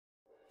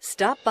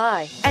Stop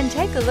by and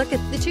take a look at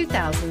the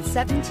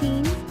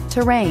 2017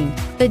 Terrain.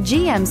 The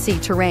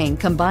GMC Terrain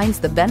combines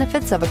the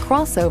benefits of a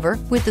crossover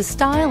with the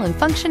style and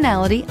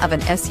functionality of an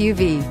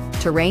SUV.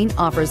 Terrain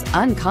offers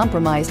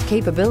uncompromised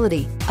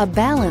capability, a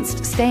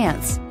balanced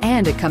stance,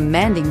 and a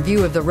commanding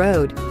view of the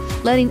road,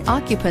 letting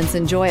occupants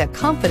enjoy a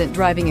confident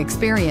driving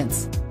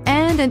experience.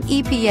 And an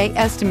EPA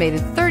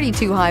estimated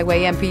 32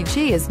 highway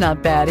MPG is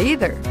not bad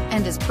either,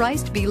 and is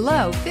priced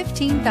below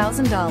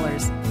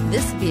 $15,000.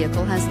 This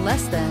vehicle has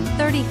less than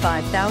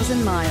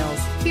 35,000 miles.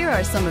 Here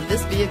are some of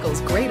this vehicle's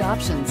great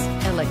options: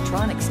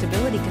 electronic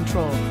stability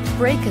control,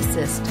 brake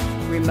assist,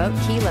 remote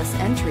keyless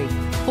entry,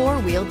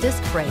 four-wheel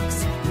disc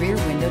brakes, rear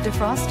window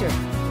defroster,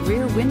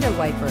 rear window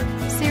wiper,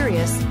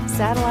 Sirius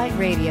satellite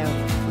radio,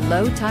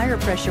 low tire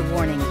pressure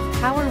warning,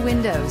 power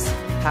windows,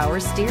 power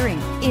steering.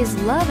 Is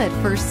love at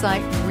first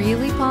sight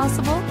really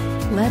possible?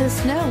 Let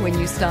us know when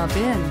you stop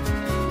in.